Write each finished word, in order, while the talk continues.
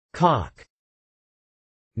Cock.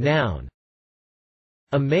 Noun.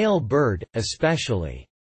 A male bird, especially.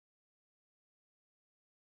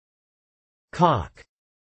 Cock.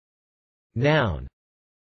 Noun.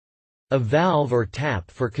 A valve or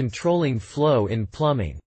tap for controlling flow in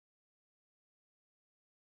plumbing.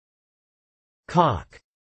 Cock.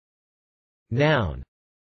 Noun.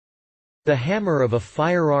 The hammer of a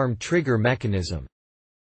firearm trigger mechanism.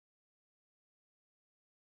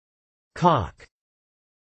 Cock.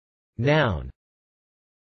 Noun.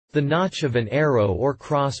 The notch of an arrow or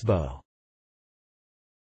crossbow.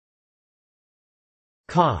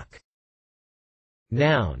 Cock.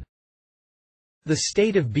 Noun. The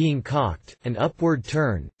state of being cocked, an upward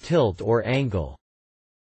turn, tilt or angle.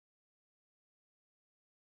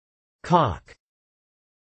 Cock.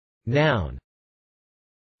 Noun.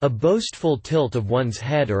 A boastful tilt of one's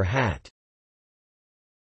head or hat.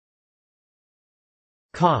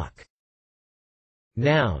 Cock.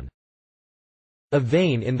 Noun. A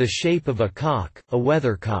vane in the shape of a cock, a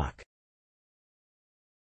weathercock.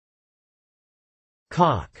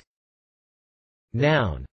 Cock.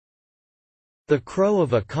 Noun. The crow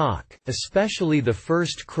of a cock, especially the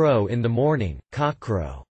first crow in the morning,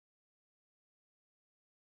 cockcrow.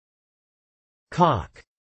 Cock.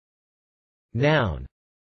 Noun.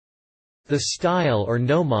 The style or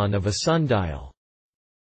gnomon of a sundial.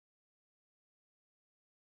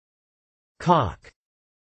 Cock.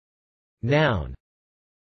 Noun.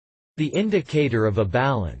 The indicator of a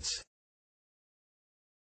balance.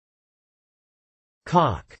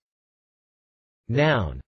 Cock.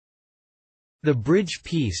 Noun. The bridge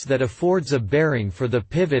piece that affords a bearing for the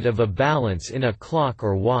pivot of a balance in a clock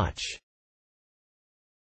or watch.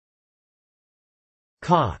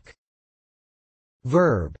 Cock.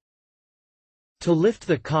 Verb. To lift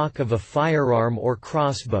the cock of a firearm or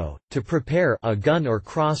crossbow, to prepare a gun or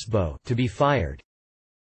crossbow to be fired.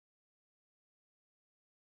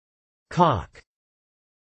 Cock.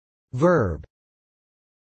 Verb.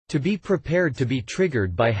 To be prepared to be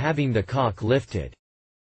triggered by having the cock lifted.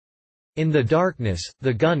 In the darkness,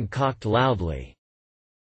 the gun cocked loudly.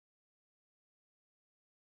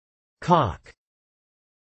 Cock.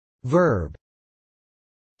 Verb.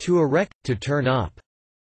 To erect, to turn up.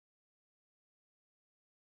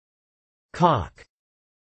 Cock.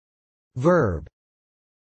 Verb.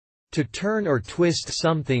 To turn or twist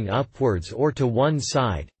something upwards or to one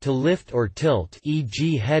side, to lift or tilt,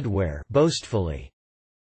 e.g. headwear, boastfully.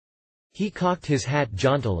 He cocked his hat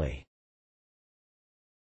jauntily.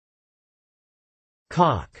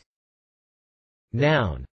 Cock.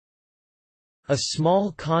 Noun. A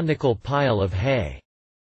small conical pile of hay.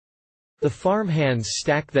 The farmhands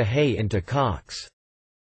stack the hay into cocks.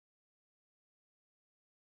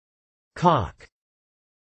 Cock.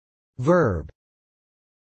 Verb.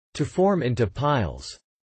 To form into piles.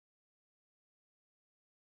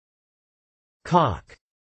 Cock.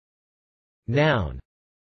 Noun.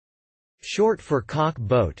 Short for cock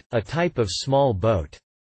boat, a type of small boat.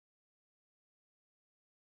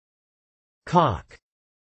 Cock.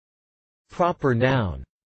 Proper noun.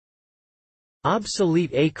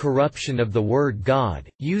 Obsolete, a corruption of the word God,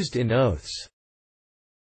 used in oaths.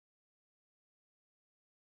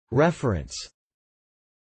 Reference.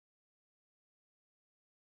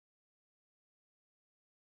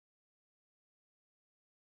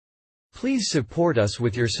 Please support us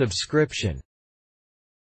with your subscription.